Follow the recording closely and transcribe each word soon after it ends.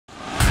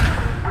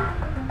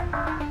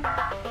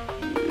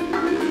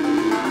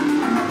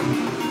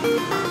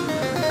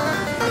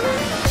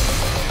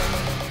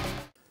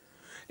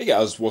Hey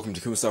guys, welcome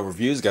to Kuma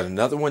Reviews. Got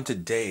another one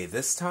today.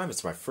 This time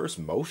it's my first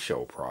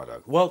MoShow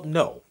product. Well,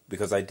 no,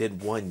 because I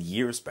did one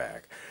years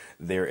back.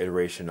 Their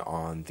iteration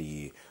on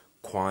the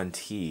Quan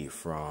T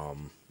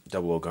from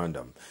Double O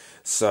Gundam.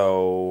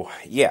 So,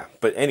 yeah.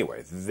 But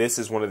anyway, this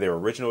is one of their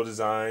original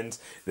designs.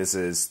 This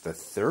is the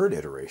third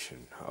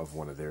iteration of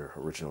one of their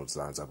original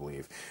designs, I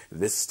believe.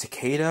 This is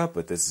Takeda,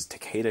 but this is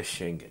Takeda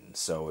Shingen.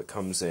 So it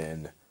comes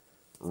in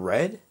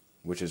red,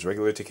 which is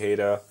regular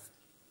Takeda.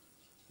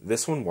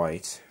 This one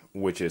white,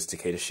 which is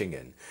Takeda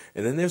Shingen.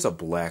 And then there's a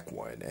black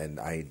one, and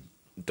I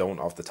don't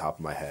off the top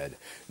of my head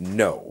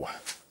know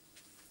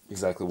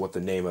exactly what the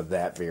name of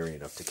that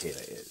variant of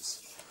Takeda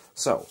is.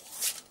 So,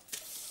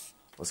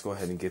 let's go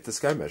ahead and get this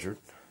guy measured.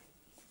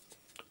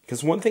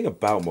 Because one thing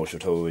about MoShow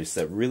toys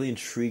that really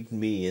intrigued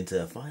me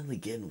into finally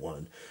getting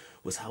one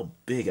was how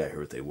big I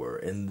heard they were.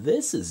 And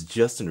this is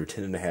just under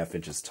 10.5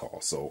 inches tall,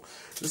 so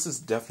this is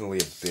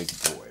definitely a big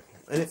boy.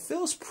 And it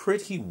feels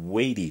pretty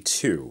weighty,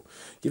 too.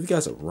 Give you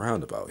guys a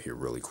roundabout here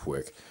really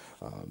quick.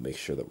 Make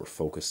sure that we're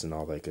focused and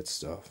all that good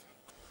stuff.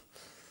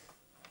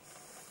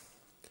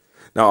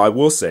 Now, I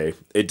will say,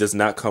 it does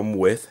not come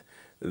with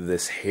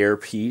this hair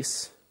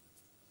piece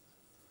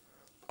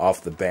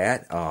off the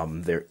bat.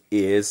 There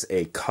is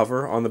a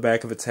cover on the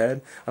back of its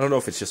head. I don't know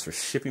if it's just for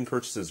shipping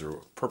purposes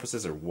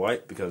or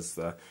what, because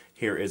the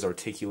hair is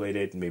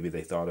articulated. Maybe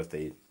they thought if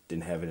they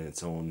didn't have it in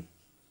its own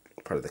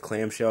part of the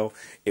clamshell,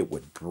 it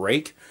would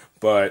break.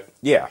 But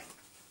yeah,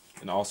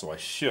 and also I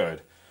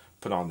should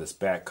put on this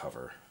back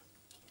cover,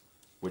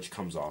 which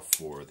comes off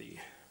for the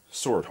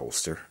sword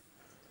holster.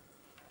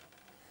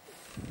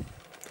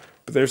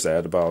 But there's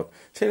that, about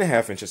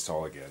 10.5 inches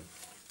tall again.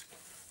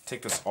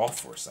 Take this off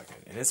for a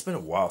second, and it's been a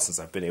while since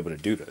I've been able to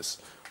do this,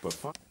 but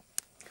fine.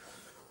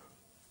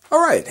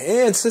 Alright,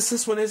 and since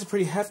this one is a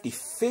pretty hefty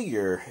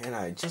figure, and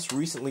I just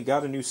recently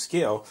got a new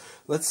scale,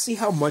 let's see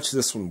how much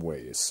this one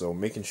weighs. So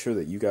making sure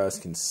that you guys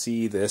can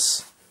see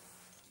this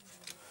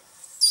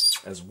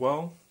as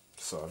well.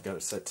 So I've got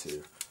it set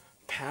to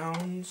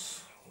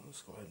pounds.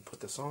 Let's go ahead and put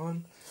this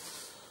on.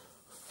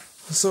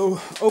 So,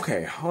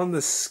 okay, on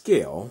the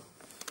scale,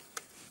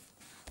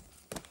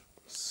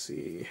 let's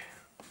see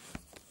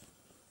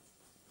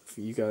if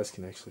you guys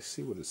can actually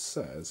see what it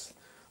says.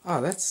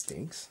 Ah, that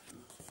stinks.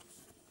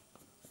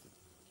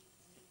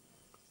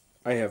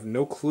 I have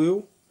no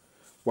clue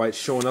why it's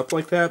showing up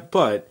like that,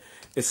 but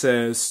it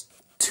says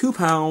 2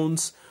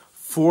 pounds,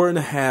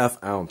 4.5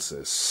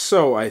 ounces.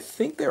 So I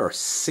think there are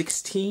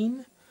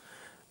 16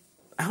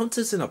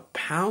 ounces in a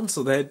pound,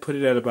 so that'd put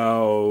it at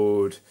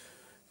about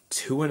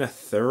 2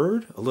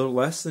 1/3, a little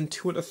less than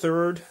 2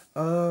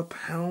 1/3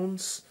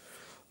 pounds.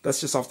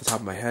 That's just off the top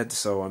of my head,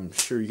 so I'm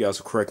sure you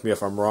guys will correct me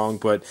if I'm wrong,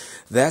 but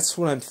that's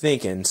what I'm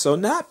thinking. So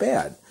not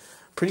bad.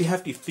 Pretty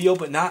hefty feel,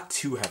 but not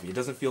too heavy. It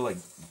doesn't feel like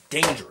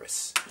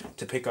dangerous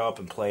to pick up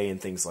and play and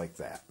things like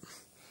that.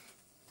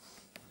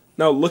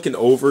 Now, looking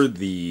over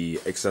the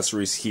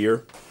accessories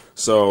here,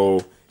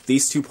 so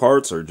these two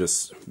parts are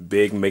just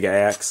big mega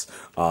axe.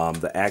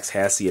 The axe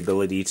has the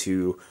ability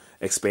to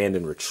expand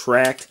and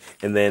retract,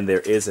 and then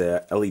there is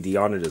a LED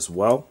on it as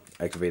well,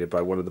 activated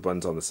by one of the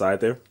buttons on the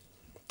side there.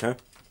 Okay,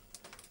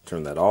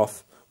 turn that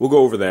off. We'll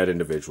go over that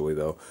individually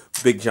though.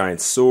 Big giant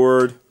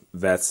sword,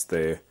 that's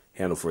the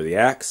handle for the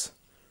axe.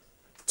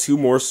 2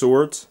 more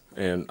swords,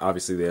 and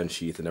obviously the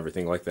unsheath and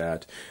everything like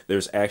that.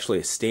 There's actually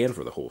a stand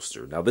for the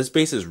holster. Now this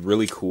base is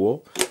really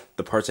cool.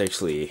 The parts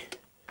actually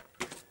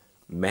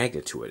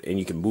magnet to it, and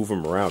you can move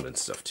them around and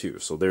stuff too.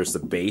 So there's the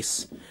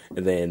base,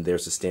 and then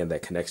there's the stand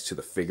that connects to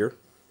the figure.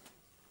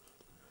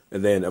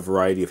 And then a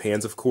variety of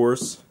hands, of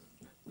course.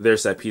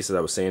 There's that piece that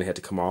I was saying had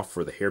to come off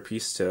for the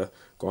hairpiece to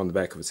go on the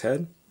back of his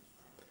head.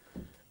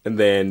 And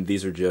then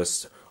these are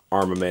just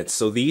armaments.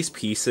 So these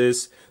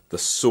pieces, the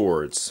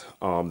swords,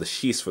 the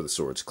sheaths for the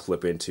swords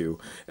clip into,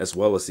 as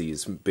well as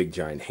these big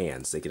giant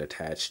hands. They get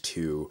attached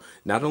to,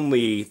 not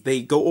only,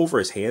 they go over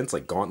his hands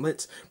like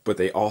gauntlets, but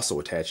they also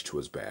attach to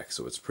his back,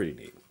 so it's pretty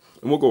neat.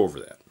 And we'll go over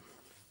that.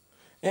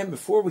 And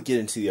before we get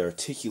into the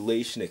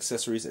articulation,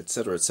 accessories,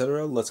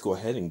 etc., let's go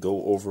ahead and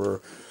go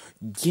over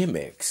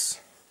gimmicks.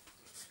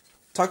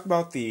 Talked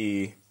about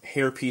the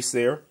hair piece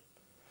there.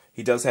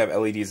 He does have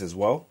LEDs as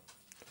well.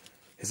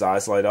 His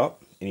eyes light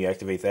up, and you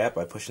activate that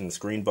by pushing the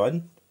screen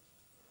button.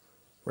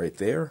 Right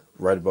there,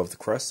 right above the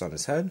crest on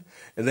his head.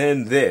 And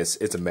then this,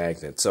 it's a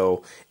magnet.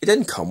 So, it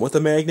doesn't come with a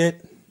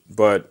magnet,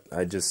 but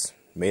I just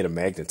made a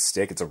magnet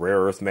stick. It's a rare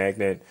earth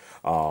magnet,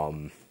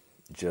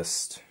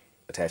 just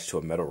attached to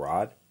a metal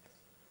rod.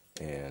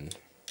 And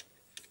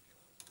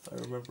if I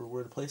remember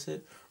where to place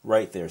it,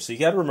 right there. So you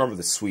got to remember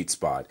the sweet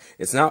spot.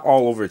 It's not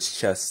all over its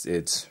chest,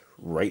 it's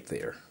right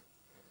there.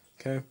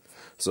 Okay,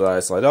 so I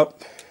slide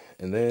up,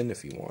 and then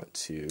if you want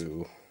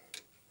to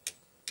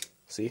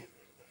see,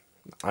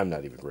 I'm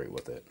not even great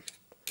with it.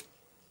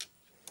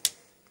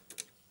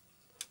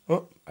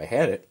 Oh, I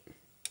had it.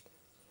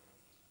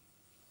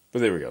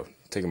 But there we go.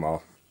 Take them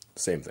all.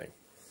 Same thing.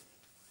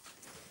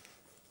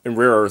 In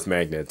rare earth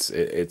magnets,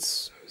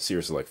 it's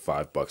seriously like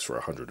 $5 for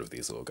 100 of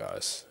these little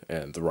guys.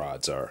 And the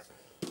rods are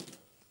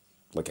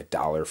like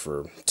 $1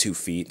 for 2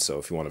 feet. So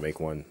if you want to make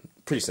one,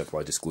 pretty simple.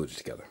 I just glued it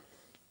together.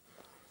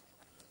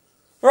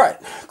 All right,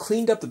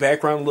 cleaned up the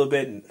background a little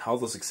bit and all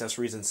those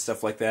accessories and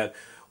stuff like that.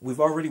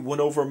 We've already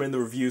went over them in the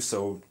review,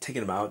 so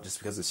taking them out just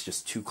because it's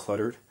just too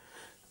cluttered.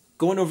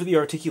 Going over the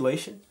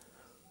articulation.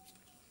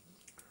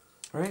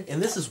 All right,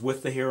 and this is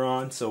with the hair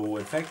on, so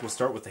in fact we'll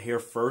start with the hair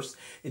first.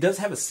 It does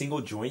have a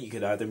single joint. You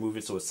could either move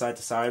it so it's side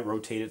to side,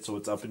 rotate it so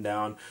it's up and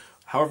down,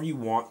 however you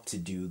want to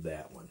do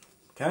that one,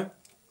 okay?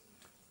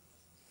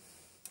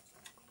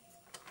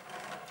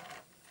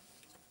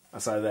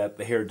 Outside of that,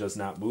 the hair does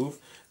not move.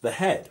 The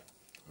head,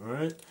 all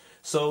right?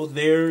 So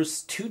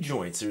there's 2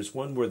 joints. There's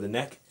one where the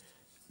neck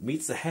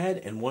meets the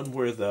head and one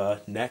where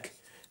the neck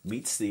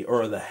meets the,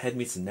 or the head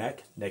meets the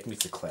neck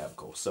meets the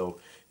clavicle. So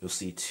you'll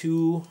see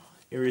 2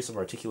 areas of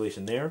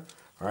articulation there.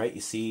 All right,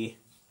 you see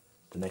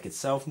the neck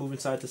itself moving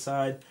side to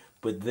side,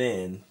 but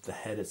then the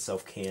head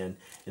itself can,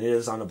 and it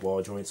is on a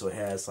ball joint, so it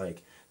has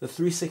like the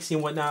 360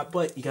 and whatnot,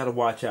 but you got to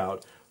watch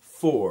out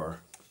for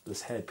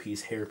this head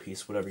piece, hair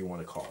piece, whatever you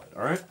want to call it.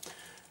 All right,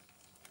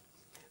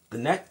 the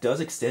neck does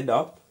extend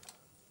up,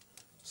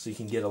 so you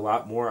can get a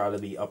lot more out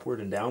of the upward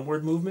and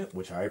downward movement,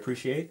 which I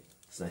appreciate.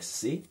 It's nice to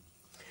see.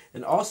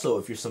 And also,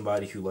 if you're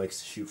somebody who likes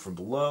to shoot from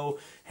below,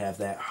 have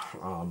that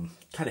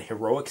kind of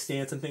heroic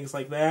stance and things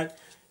like that,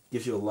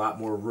 gives you a lot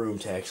more room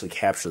to actually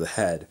capture the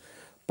head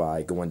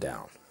by going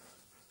down.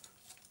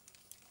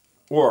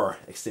 Or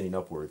extending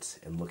upwards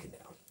and looking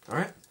down.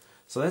 Alright,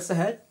 so that's the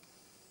head.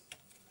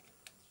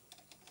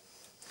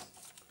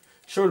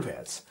 Shoulder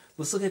pads.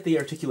 Let's look at the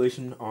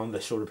articulation on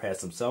the shoulder pads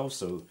themselves.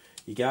 So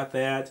you got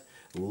that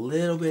a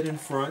little bit in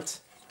front,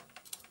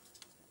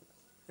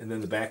 and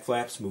then the back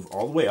flaps move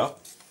all the way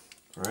up.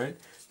 All right,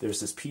 there's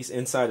this piece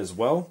inside as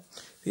well.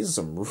 These are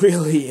some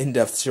really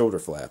in-depth shoulder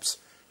flaps,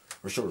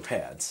 or shoulder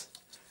pads,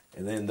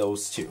 and then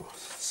those 2.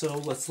 So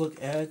let's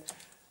look at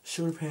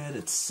shoulder pad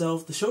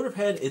itself. The shoulder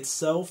pad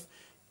itself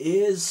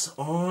is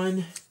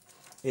on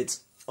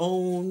its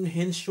own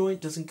hinge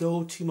joint, doesn't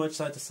go too much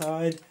side to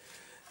side.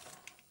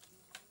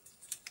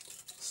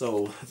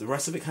 So the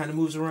rest of it kind of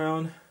moves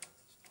around,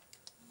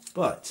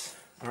 but,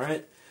 all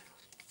right,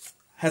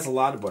 has a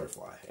lot of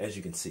butterfly, as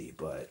you can see,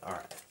 but, all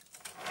right.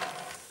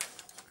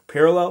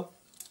 Parallel,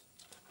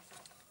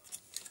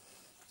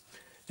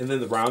 and then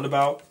the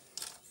roundabout.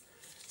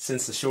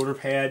 Since the shoulder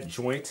pad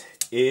joint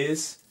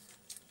is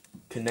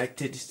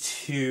connected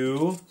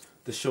to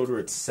the shoulder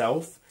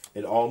itself,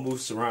 it all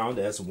moves around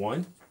as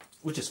one,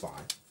 which is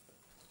fine.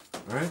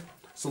 All right,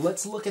 so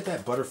let's look at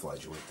that butterfly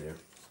joint there.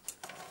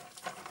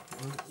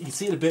 You can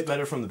see it a bit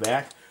better from the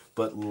back,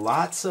 but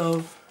lots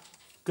of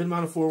good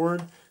amount of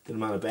forward, good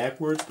amount of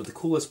backwards, but the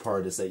coolest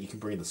part is that you can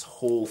bring this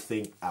whole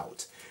thing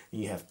out, and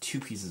you have 2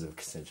 pieces of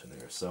extension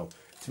there. So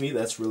to me,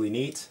 that's really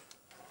neat.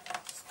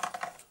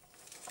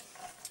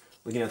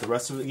 Looking at the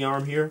rest of the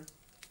arm here,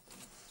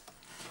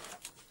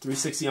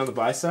 360 on the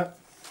bicep,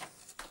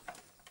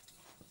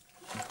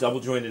 double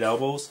jointed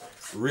elbows,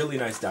 really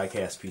nice die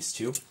cast piece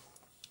too.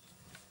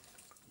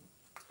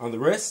 On the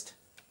wrist,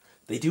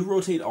 they do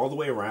rotate all the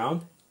way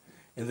around,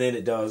 and then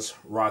it does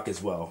rock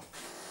as well,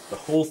 the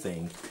whole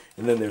thing.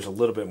 And then there's a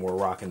little bit more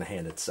rock in the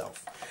hand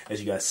itself. As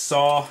you guys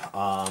saw,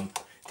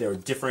 there are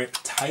different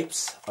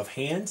types of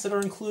hands that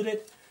are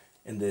included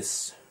in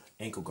this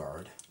ankle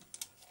guard.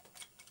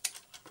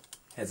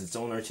 Has its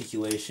own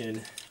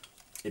articulation.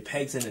 It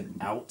pegs in and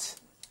out.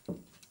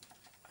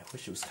 I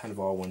wish it was kind of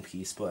all one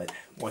piece, but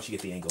once you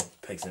get the angle, it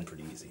pegs in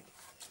pretty easy.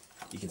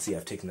 You can see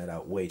I've taken that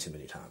out way too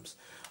many times.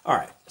 All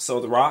right,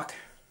 so the rock,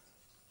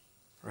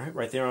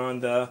 right there on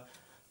the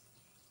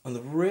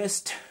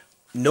wrist.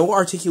 No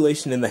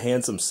articulation in the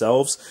hands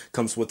themselves.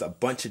 Comes with a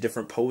bunch of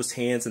different posed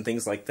hands and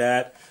things like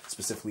that,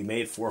 specifically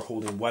made for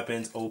holding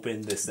weapons,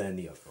 open, this, that, and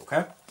the other,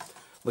 okay?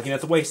 Looking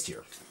at the waist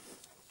here.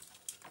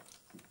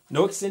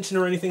 No extension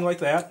or anything like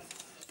that,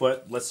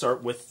 but let's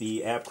start with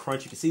the ab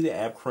crunch. You can see the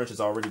ab crunch is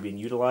already being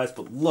utilized,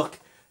 but look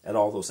at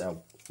all those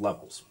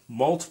levels.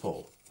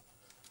 Multiple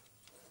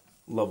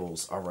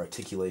levels of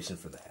articulation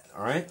for that,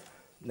 all right?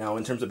 Now,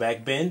 in terms of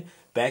back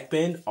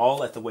bend,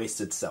 all at the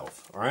waist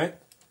itself, all right?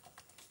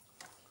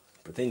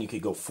 But then you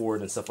could go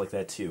forward and stuff like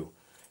that too.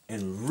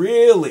 And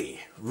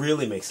really,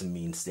 really make some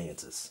mean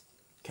stances.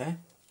 Okay?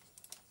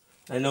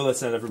 I know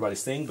that's not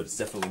everybody's thing, but it's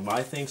definitely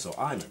my thing, so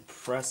I'm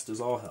impressed as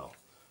all hell.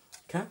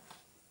 Okay?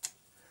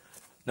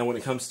 Now when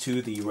it comes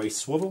to the waist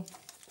swivel,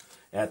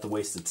 at the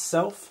waist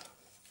itself,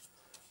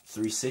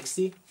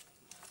 360.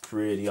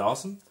 Pretty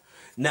awesome.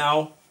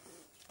 Now,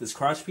 this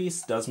crotch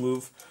piece does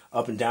move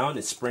up and down.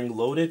 It's spring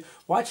loaded.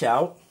 Watch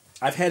out.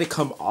 I've had it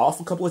come off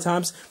a couple of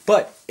times,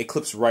 but it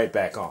clips right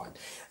back on.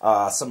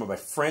 Some of my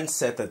friends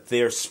said that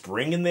their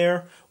spring in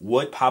there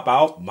would pop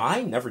out.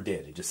 Mine never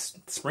did. It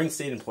just, the spring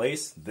stayed in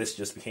place. This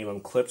just became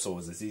unclipped, so it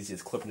was as easy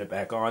as clipping it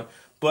back on.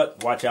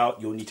 But watch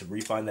out, you'll need to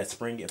refine that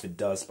spring if it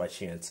does by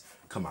chance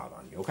come out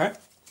on you, okay?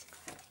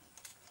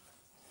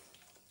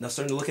 Now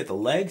starting to look at the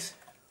legs.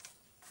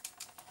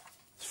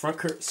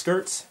 Front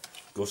skirts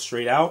go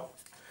straight out.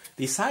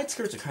 These side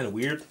skirts are kind of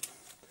weird.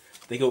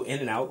 They go in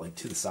and out like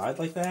to the side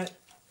like that.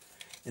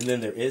 And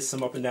then there is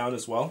some up and down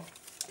as well.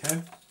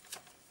 Okay.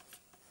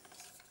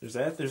 There's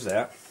that, there's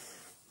that.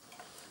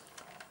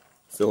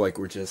 I feel like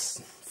we're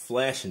just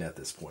flashing at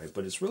this point,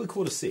 but it's really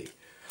cool to see.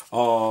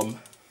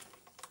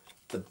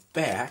 The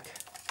back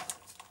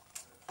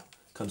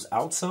comes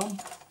out some.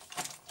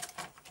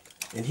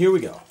 And here we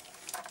go.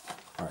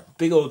 All right,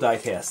 big old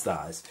die-cast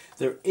thighs.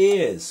 There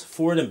is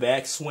forward and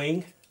back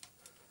swing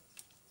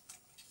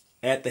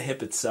at the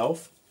hip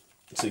itself.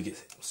 So you can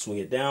swing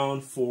it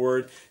down,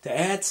 forward, to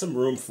add some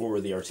room for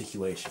the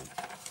articulation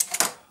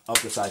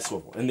of the side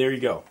swivel. And there you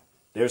go.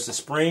 There's the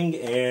spring,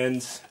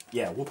 and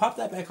yeah, we'll pop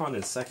that back on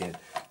in a second.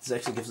 This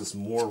actually gives us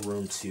more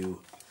room to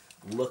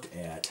look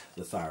at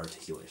the thigh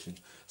articulation.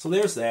 So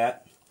there's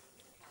that.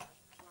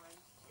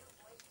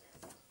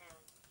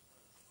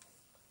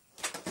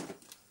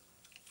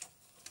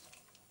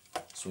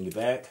 Swing it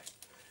back.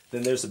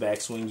 Then there's the back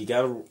swing. You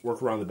got to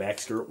work around the back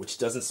skirt, which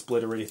doesn't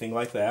split or anything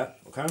like that.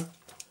 Okay.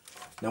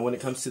 Now when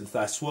it comes to the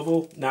thigh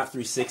swivel, not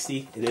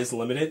 360. It is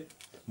limited.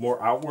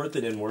 More outward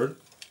than inward.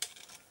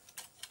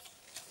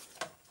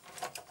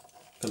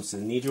 Comes to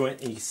the knee joint,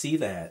 and you can see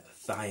that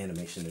thigh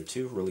animation there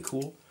too. Really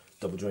cool.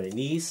 Double jointed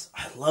knees.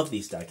 I love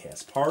these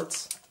die-cast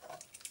parts.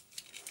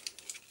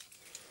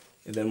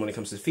 And then when it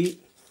comes to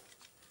feet,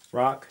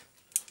 rock,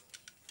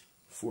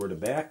 forward and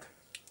back.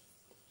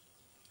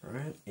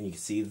 Alright, and you can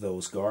see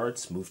those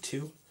guards move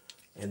too.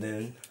 And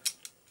then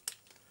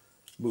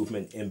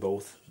movement in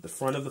both the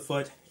front of the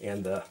foot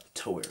and the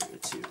toe area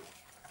too.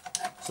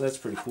 So that's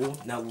pretty cool.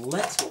 Now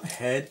let's go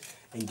ahead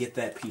and get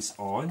that piece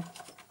on.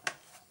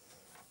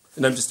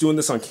 And I'm just doing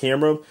this on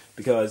camera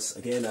because,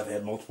 again, I've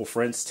had multiple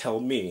friends tell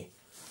me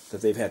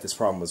that they've had this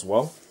problem as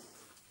well.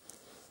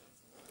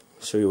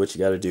 Show you what you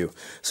got to do.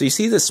 So you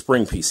see this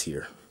spring piece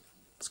here.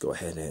 Let's go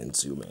ahead and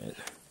zoom in.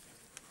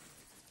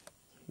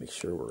 Make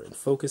sure we're in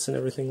focus and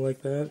everything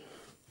like that.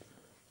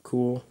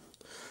 Cool.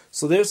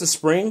 So there's the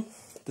spring.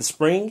 The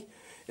spring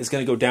is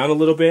going to go down a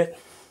little bit.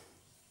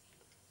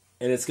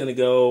 And it's going to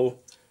go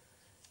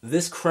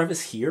this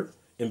crevice here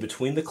in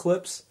between the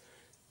clips.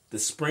 The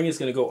spring is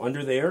going to go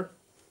under there.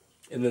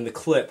 And then the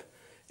clip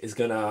is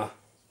going to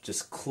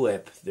just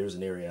clip. There's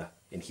an area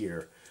in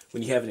here.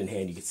 When you have it in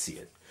hand, you can see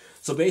it.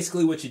 So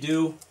basically what you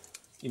do,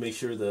 you make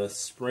sure the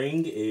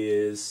spring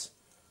is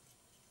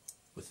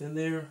within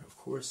there. Of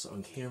course,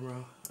 on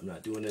camera, I'm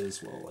not doing it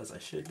as well as I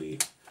should be.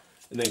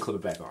 And then clip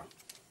it back on.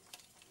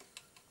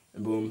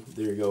 And boom,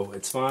 there you go.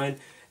 It's fine.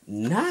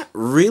 Not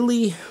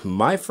really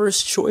my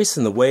first choice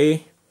in the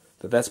way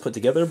that that's put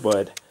together,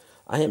 but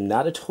I am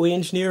not a toy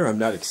engineer. I'm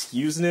not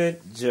excusing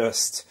it.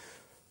 Just,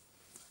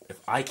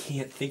 if I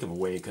can't think of a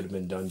way it could have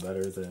been done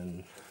better,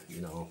 then,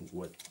 you know,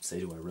 what say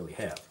do I really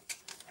have?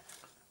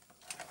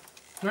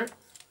 All right.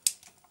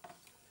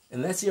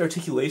 And that's the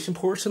articulation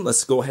portion.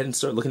 Let's go ahead and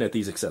start looking at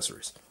these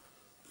accessories.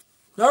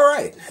 All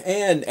right.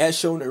 And as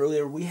shown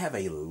earlier, we have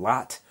a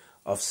lot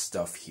of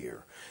stuff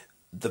here.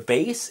 The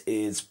base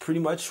is pretty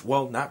much,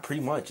 well, not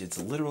pretty much. It's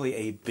literally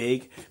a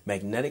big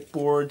magnetic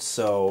board.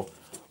 So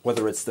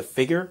whether it's the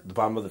figure, the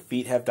bottom of the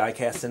feet have die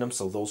cast in them,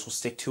 so those will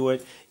stick to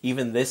it.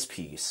 Even this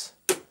piece,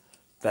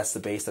 that's the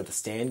base that the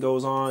stand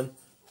goes on.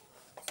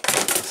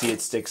 You see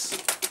it sticks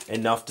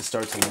enough to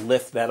start to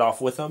lift that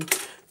off with them.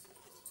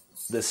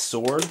 This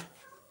sword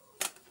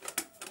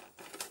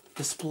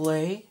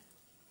display.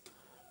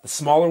 The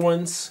smaller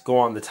ones go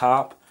on the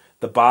top.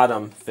 The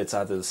bottom fits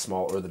either the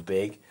small or the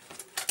big.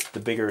 The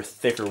bigger,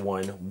 thicker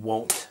one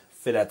won't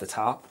fit at the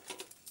top.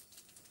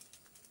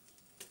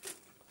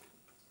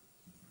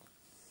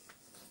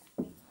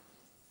 And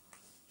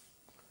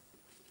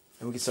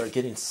we can start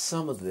getting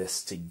some of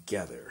this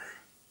together.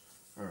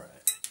 All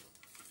right.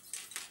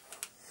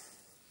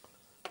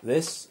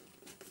 This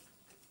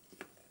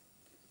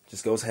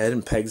just goes ahead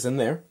and pegs in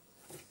there.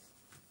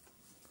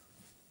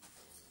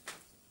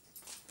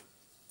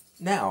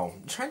 Now,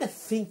 I'm trying to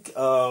think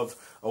of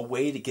a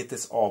way to get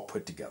this all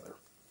put together.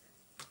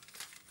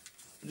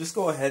 Just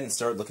go ahead and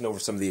start looking over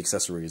some of the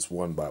accessories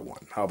one by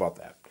one. How about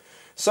that?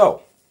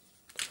 So,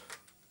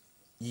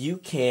 you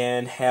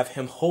can have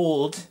him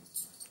hold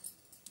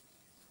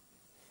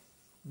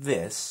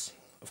this,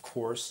 of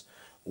course,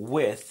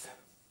 with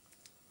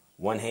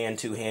one hand,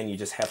 two hand. You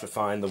just have to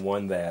find the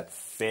one that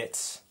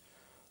fits.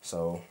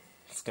 So,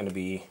 it's going to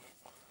be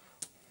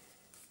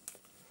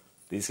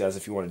these guys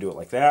if you want to do it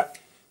like that.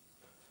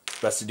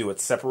 Best to do it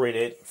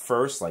separated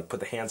first, like put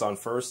the hands on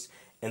first,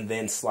 and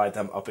then slide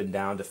them up and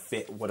down to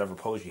fit whatever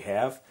pose you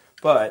have.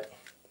 But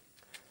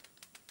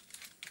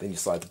then you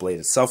slide the blade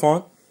itself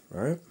on.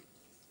 All right.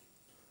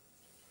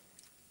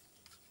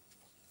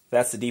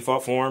 That's the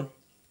default form.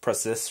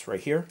 Press this right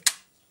here.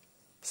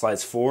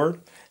 Slides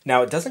forward.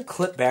 Now it doesn't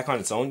clip back on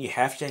its own. You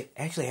have to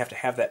actually have to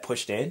have that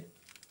pushed in.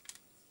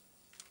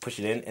 Push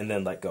it in and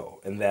then let go,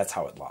 and that's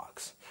how it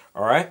locks.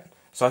 All right.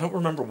 So I don't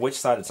remember which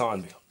side it's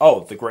on.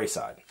 Oh, the gray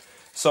side.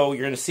 So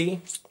you're going to see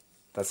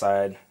that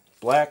side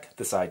black,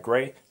 this side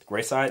gray. The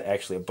gray side,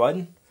 actually a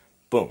button.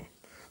 Boom.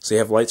 So you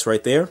have lights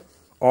right there,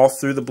 all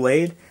through the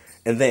blade,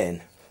 and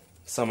then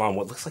some on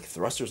what looks like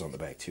thrusters on the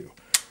back too.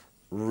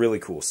 Really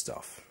cool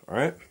stuff. All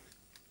right.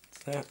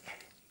 That's that.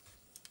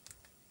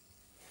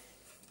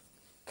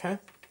 Okay?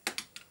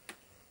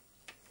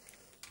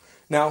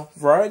 Now,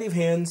 variety of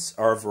hands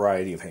are a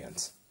variety of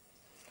hands.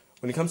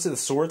 When it comes to the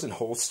swords and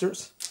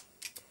holsters,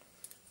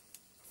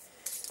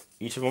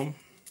 each of them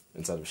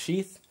inside of a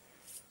sheath,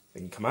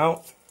 they can come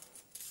out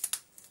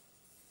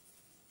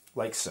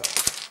like so.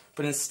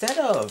 But instead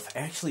of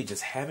actually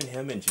just having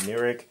him in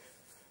generic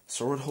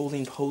sword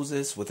holding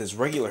poses with his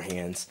regular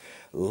hands,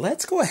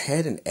 let's go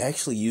ahead and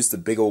actually use the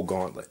big old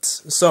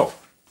gauntlets. So,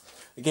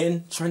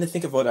 again, trying to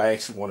think of what I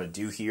actually want to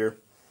do here,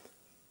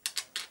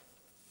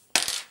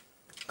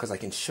 because I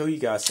can show you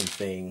guys some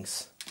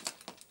things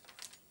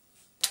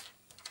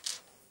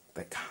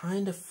that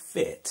kind of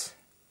fit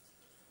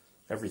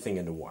everything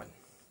into one.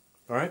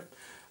 Alright?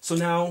 So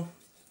now,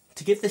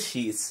 to get the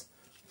sheaths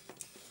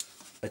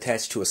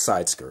attached to his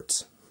side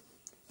skirts,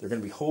 there are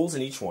going to be holes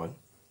in each one.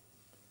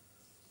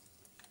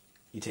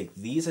 You take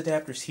these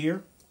adapters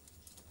here.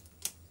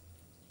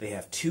 They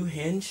have 2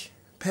 hinge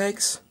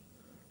pegs,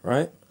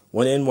 right?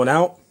 One in, one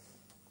out.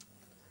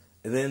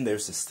 And then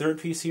there's this third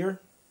piece here.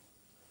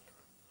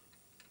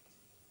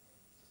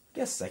 I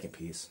guess second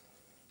piece.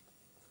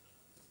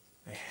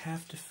 I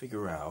have to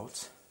figure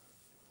out,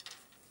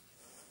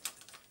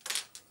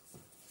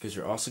 because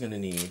you're also going to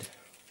need,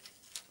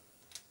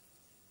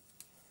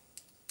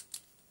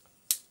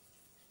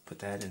 put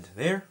that into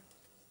there,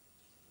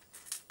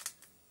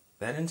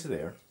 that into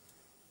there,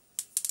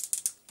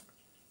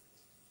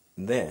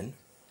 and then,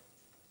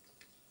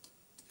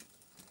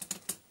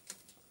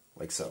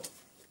 like so.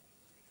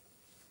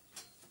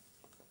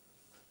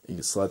 You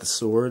can slide the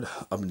sword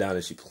up and down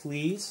as you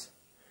please.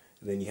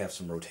 And then you have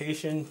some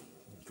rotation.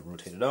 You can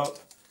rotate it up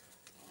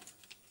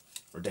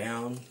or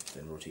down,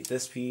 then rotate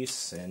this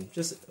piece, and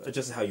just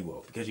adjust it how you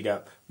will, because you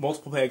got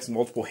multiple pegs,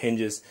 multiple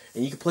hinges,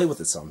 and you can play with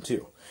it some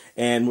too.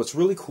 And what's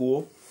really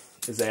cool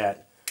is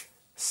that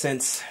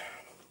since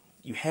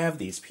you have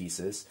these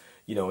pieces,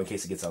 you know, in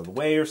case it gets out of the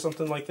way or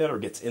something like that, or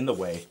gets in the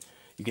way,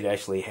 you could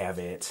actually have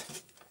it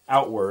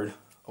outward,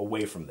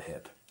 away from the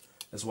hip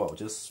as well.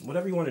 Just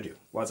whatever you want to do.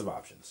 Lots of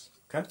options.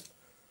 Okay?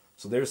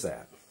 So there's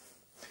that.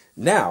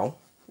 Now,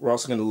 we're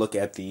also going to look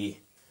at the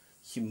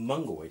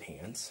humongoid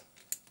hands.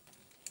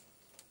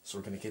 So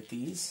we're going to get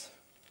these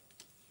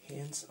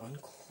hands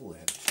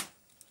unclipped.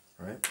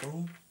 Alright,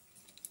 boom.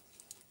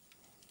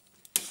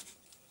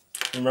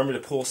 Remember to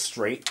pull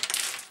straight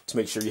to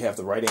make sure you have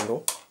the right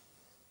angle.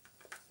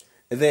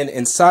 And then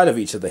inside of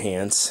each of the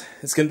hands,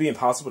 it's going to be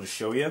impossible to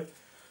show you,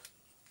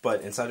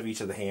 but inside of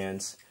each of the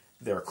hands,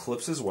 there are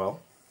clips as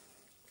well.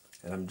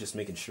 And I'm just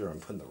making sure I'm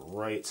putting the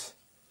right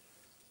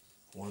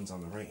ones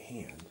on the right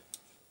hand.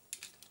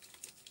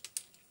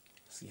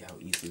 See how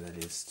easy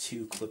that is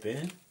to clip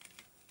in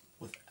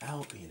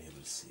without being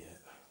able to see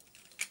it.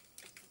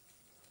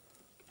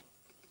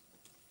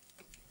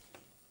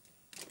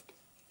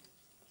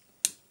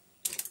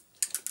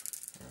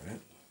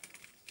 Alright.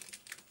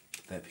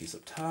 That piece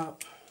up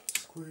top,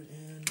 squirt it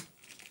in.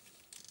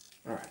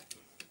 Alright.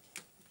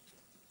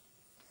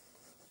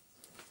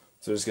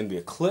 So there's going to be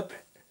a clip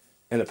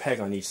and a peg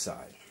on each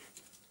side.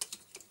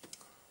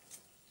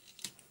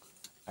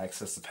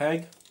 Access the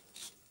peg.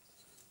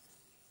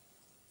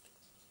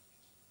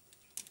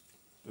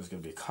 There's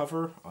going to be a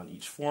cover on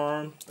each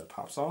forearm that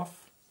pops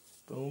off.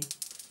 Boom.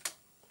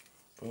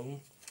 Boom.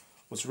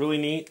 What's really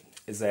neat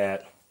is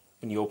that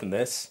when you open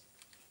this,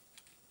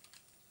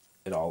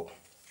 it all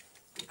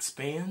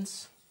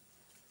expands.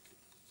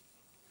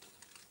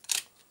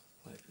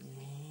 Let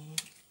me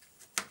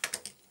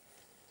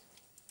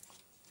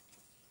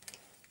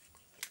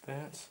get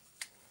that.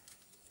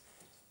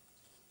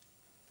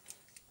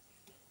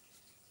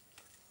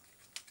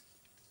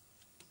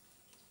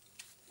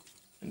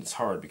 And it's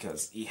hard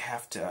because you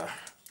have to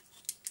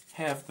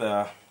have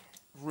the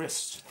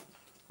wrist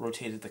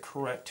rotated the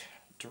correct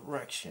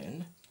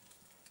direction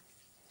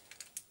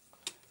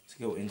to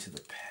go into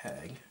the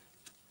peg.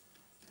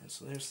 And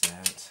so there's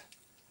that.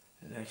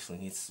 It actually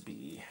needs to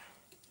be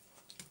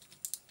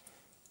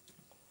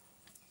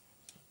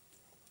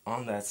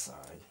on that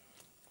side.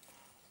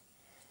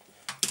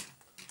 In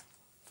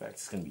fact,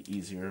 it's going to be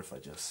easier if I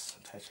just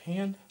attach a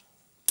hand.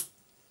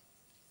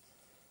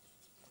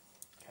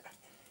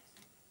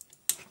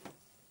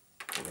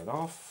 Pull that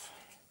off.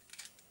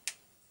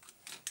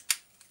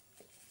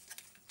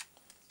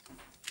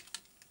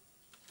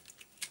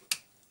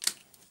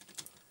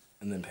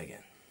 And then peg in.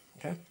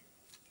 Okay?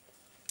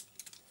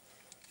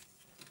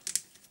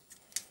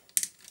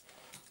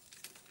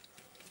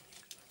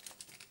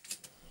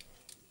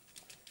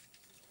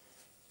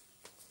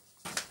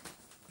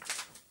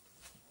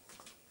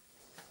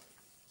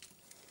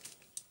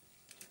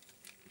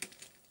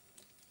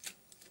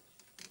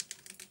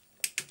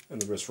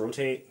 And the wrist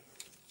rotate.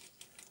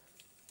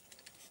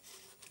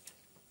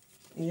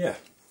 Yeah,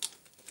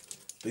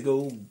 big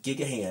old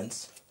giga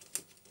hands.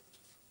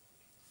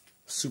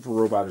 Super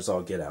robot as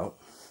all get out.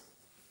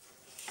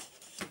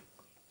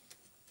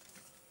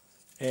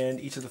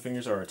 And each of the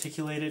fingers are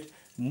articulated.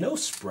 No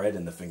spread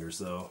in the fingers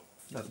though.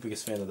 Not the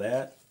biggest fan of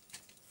that.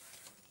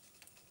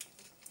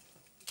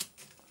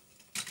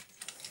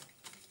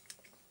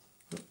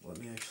 Let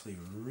me actually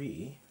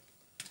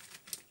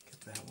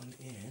that one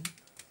in.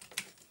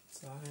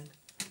 Side.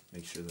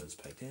 Make sure that it's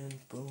pegged in.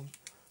 Boom.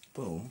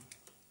 Boom.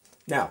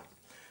 Now,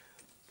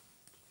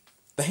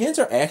 the hands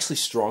are actually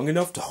strong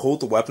enough to hold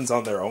the weapons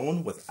on their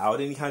own without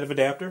any kind of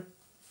adapter.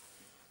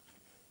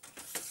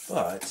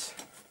 But,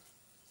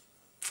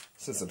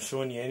 since I'm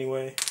showing you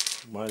anyway,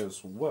 might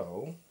as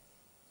well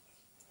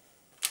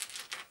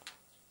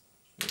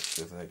make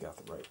sure that I got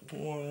the right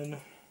one.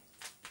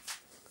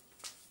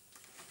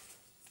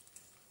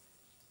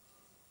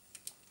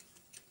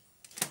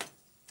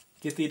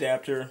 Get the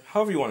adapter,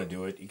 however you want to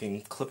do it. You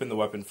can clip in the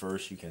weapon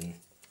first, you can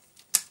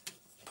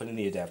put in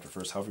the adapter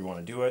first, however you want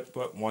to do it.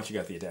 But once you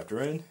got the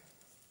adapter in,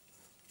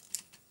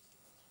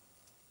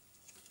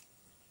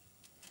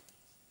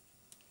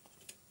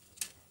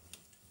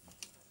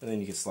 and then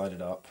you can slide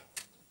it up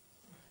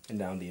and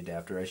down the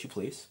adapter as you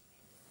please.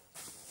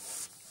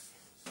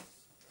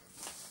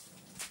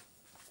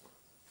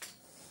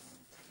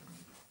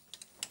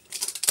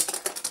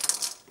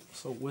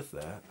 So with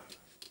that,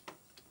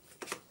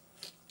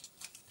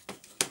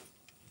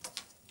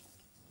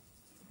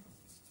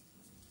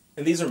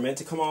 and these are meant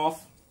to come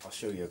off. I'll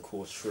show you a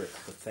cool trick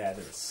with that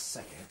in a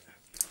second,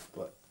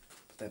 but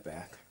put that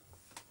back.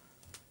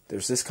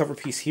 There's this cover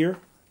piece here.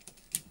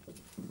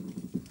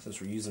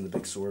 Since we're using the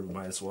big sword, we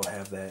might as well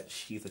have that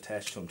sheath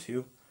attached to them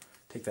too.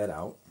 Take that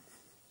out.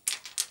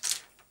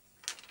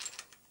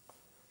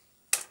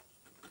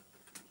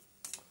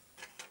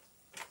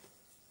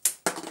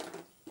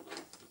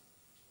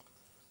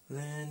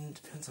 Then,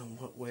 depends on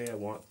what way I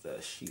want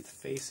the sheath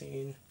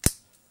facing.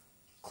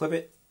 Clip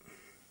it.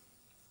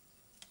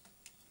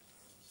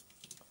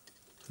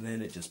 And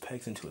then it just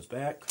pegs into his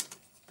back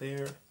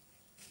there.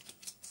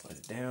 Slide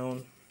it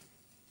down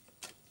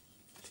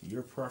to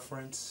your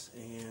preference,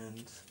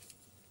 and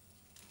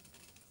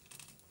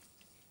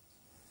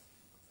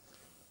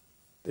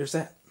there's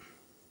that.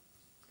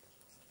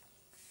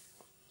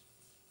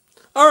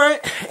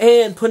 Alright,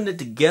 and putting it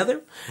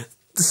together.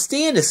 The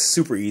stand is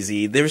super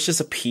easy. There's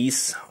just a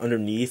piece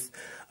underneath,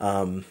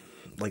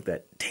 like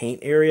that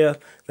taint area,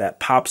 that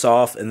pops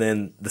off, and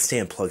then the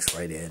stand plugs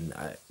right in.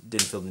 I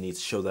didn't feel the need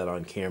to show that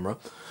on camera.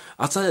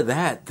 Outside of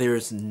that,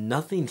 there's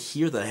nothing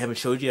here that I haven't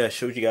showed you. I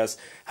showed you guys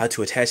how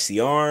to attach the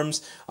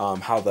arms,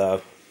 how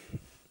the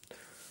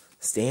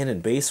stand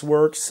and base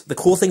works. The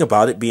cool thing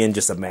about it being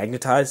just a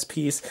magnetized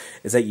piece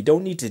is that you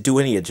don't need to do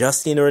any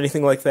adjusting or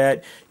anything like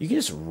that. You can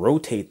just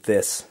rotate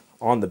this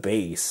on the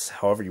base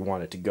however you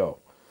want it to go.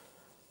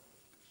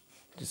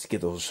 Just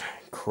get those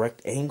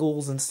correct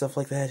angles and stuff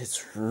like that.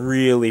 It's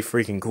really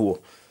freaking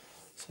cool.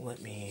 So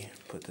let me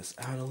put this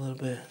out a little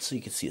bit so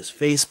you can see his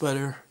face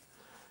better.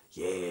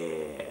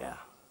 Yeah.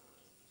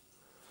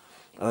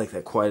 I like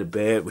that quite a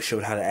bit. We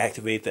showed how to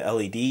activate the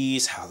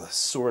LEDs, how the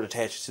sword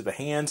attaches to the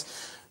hands.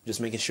 Just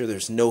making sure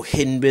there's no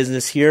hidden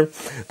business here.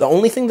 The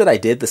only thing that I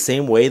did the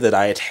same way that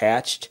I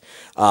attached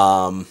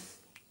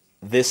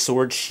this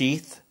sword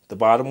sheath, the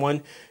bottom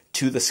one,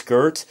 to the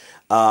skirt,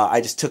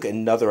 I just took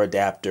another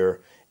adapter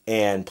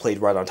and played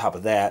right on top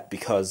of that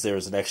because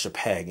there's an extra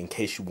peg in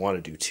case you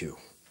want to do two.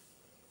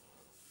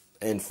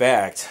 In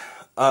fact,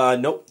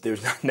 nope,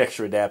 there's not an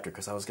extra adapter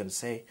because I was going to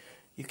say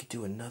you could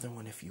do another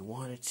one if you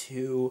wanted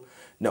to.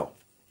 No,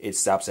 it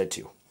stops at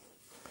 2.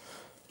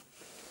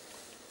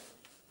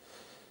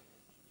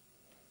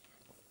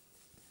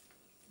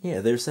 Yeah,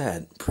 there's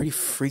that. Pretty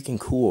freaking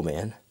cool,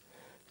 man.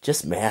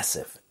 Just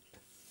massive.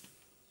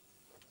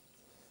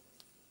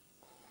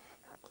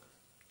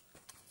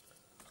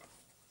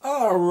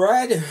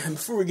 Alright,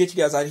 before we get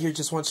you guys out of here,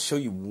 just want to show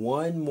you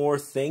one more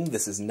thing.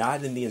 This is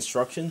not in the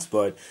instructions,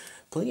 but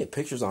plenty of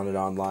pictures on it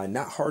online.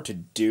 Not hard to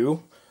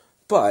do,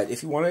 but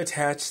if you want to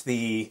attach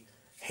the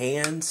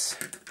hands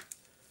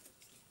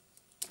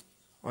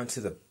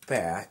onto the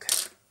back,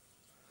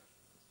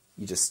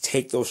 you just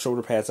take those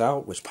shoulder pads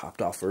out, which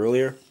popped off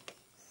earlier.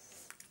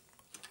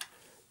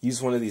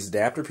 Use one of these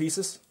adapter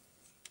pieces.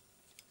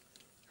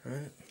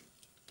 Alright.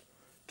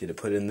 Get it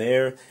put in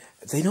there.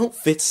 They don't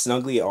fit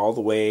snugly all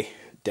the way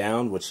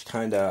down, which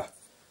kind of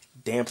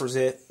dampers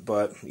it,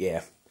 but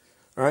yeah.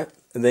 Alright,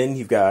 and then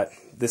you've got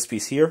this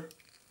piece here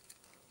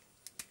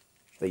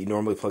that you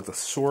normally plug the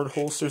sword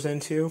holsters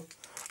into.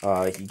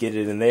 You get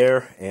it in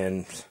there,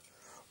 and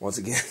once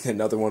again,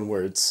 another one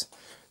where it's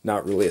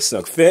not really a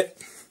snug fit,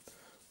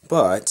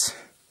 but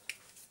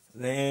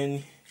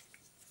then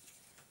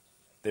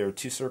there are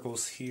 2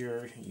 circles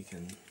here. You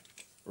can,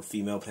 or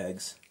female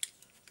pegs.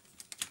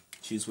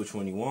 Choose which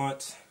one you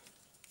want.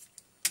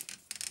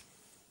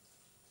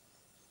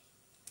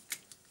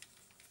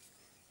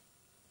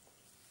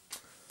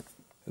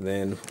 And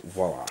then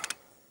voila.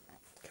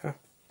 Okay.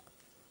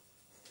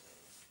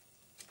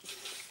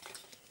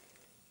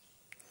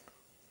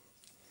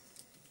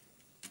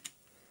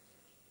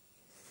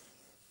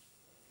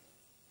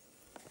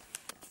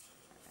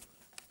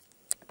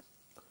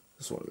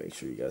 Just want to make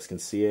sure you guys can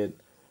see it.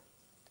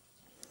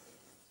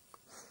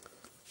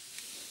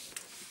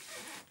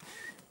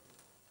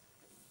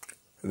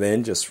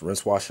 Then just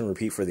rinse, wash, and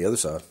repeat for the other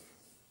side.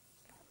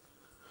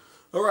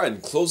 Alright,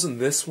 and closing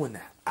this one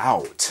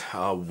out,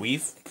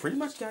 we've pretty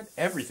much got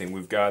everything.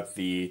 We've got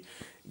the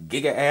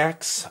Giga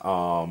Axe,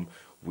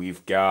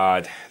 we've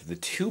got the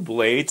 2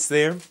 blades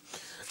there.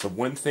 The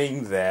one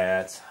thing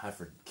that I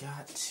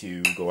forgot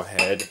to go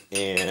ahead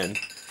and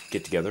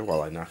get together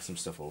while I knock some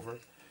stuff over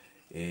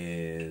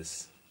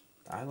is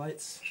the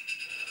highlights.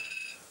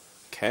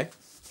 Okay.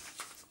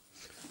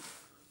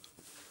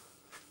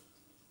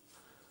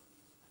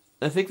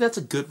 I think that's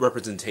a good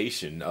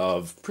representation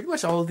of pretty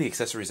much all of the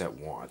accessories at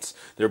once.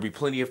 There'll be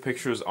plenty of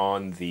pictures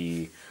on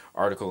the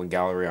article and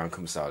gallery on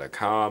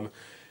KumaStyle.com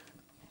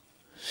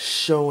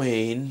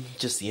showing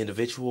just the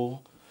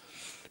individual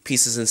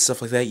pieces and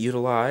stuff like that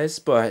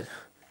utilized, but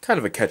kind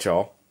of a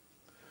catch-all.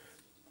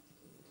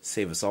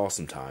 Save us all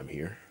some time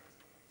here.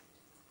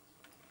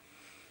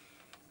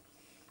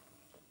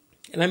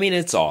 And I mean,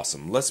 it's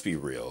awesome. Let's be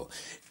real.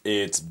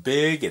 It's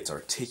big, it's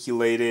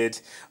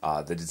articulated,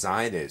 the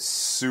design is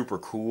super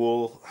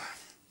cool.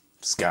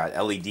 It's got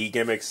LED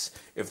gimmicks,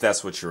 if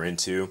that's what you're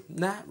into.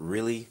 Not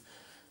really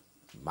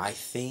my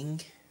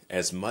thing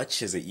as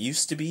much as it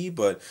used to be,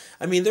 but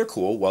I mean, they're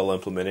cool, well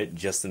implemented,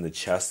 just in the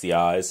chest, the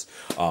eyes.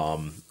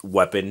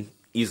 Weapon,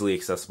 easily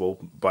accessible,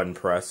 button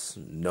press,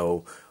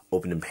 no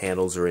opening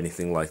panels or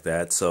anything like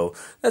that, so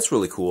that's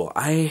really cool.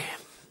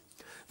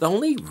 The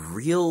only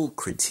real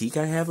critique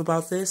I have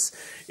about this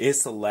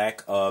is the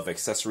lack of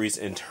accessories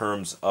in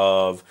terms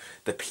of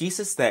the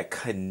pieces that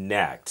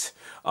connect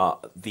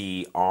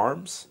the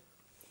arms,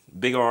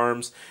 big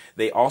arms.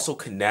 They also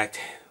connect,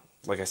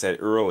 like I said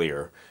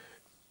earlier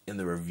in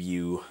the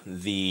review,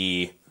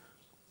 the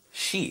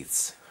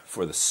sheaths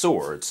for the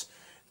swords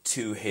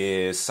to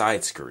his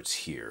side skirts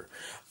here.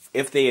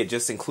 If they had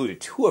just included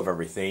 2 of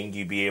everything,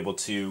 you'd be able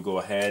to go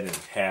ahead and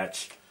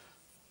attach,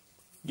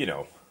 you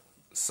know,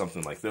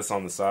 something like this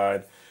on the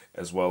side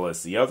as well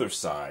as the other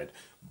side,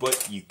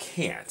 but you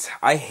can't.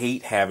 I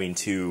hate having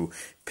to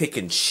pick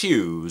and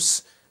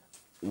choose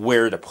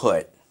where to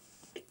put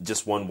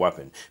just one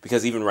weapon,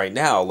 because even right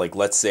now, like,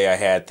 let's say I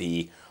had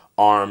the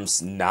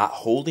arms not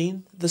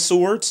holding the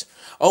swords,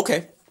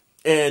 okay,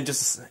 and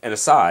just an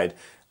aside,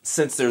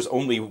 since there's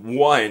only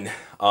one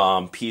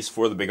piece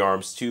for the big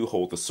arms to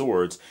hold the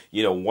swords,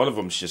 you know, one of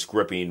them's just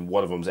gripping,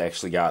 one of them's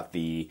actually got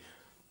the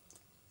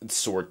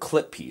sword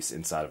clip piece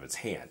inside of its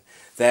hand.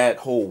 That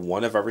whole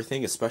one of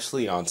everything,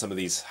 especially on some of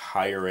these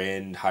higher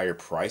end, higher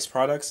price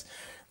products,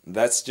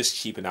 that's just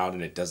cheaping out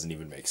and it doesn't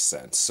even make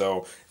sense.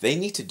 So they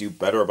need to do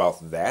better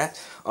about that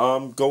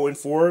going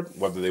forward.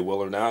 Whether they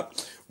will or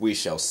not, we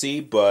shall see,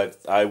 but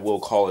I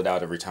will call it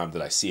out every time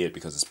that I see it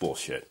because it's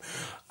bullshit.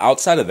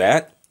 Outside of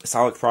that,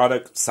 solid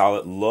product,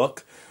 solid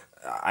look.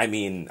 I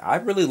mean, I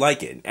really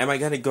like it. Am I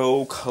going to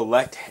go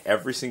collect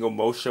every single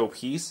MoShow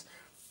piece?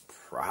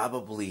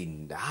 Probably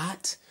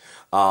not.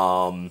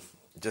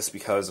 Just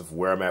because of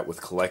where I'm at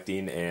with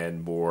collecting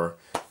and more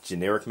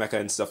generic mecha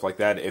and stuff like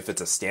that. If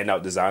it's a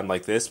standout design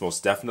like this,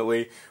 most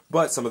definitely.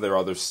 But some of their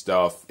other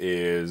stuff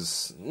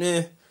is,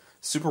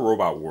 Super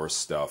Robot Wars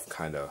stuff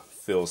kind of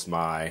fills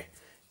my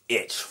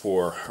itch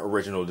for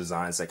original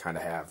designs that kind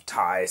of have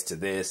ties to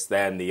this,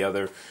 that, and the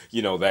other,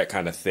 you know, that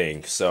kind of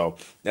thing. So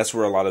that's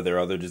where a lot of their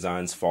other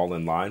designs fall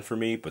in line for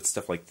me. But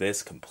stuff like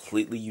this,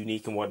 completely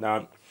unique and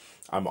whatnot,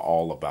 I'm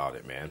all about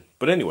it, man.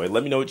 But anyway,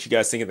 let me know what you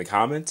guys think in the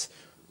comments.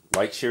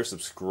 Like, share,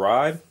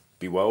 subscribe.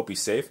 Be well, be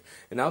safe,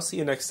 and I'll see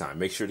you next time.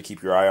 Make sure to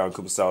keep your eye on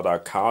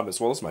KumaStyle.com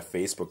as well as my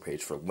Facebook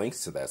page for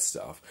links to that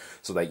stuff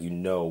so that you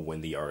know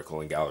when the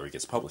article and gallery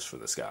gets published for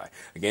this guy.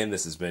 Again,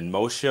 this has been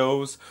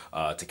MoShow's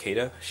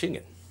Takeda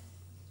Shingen.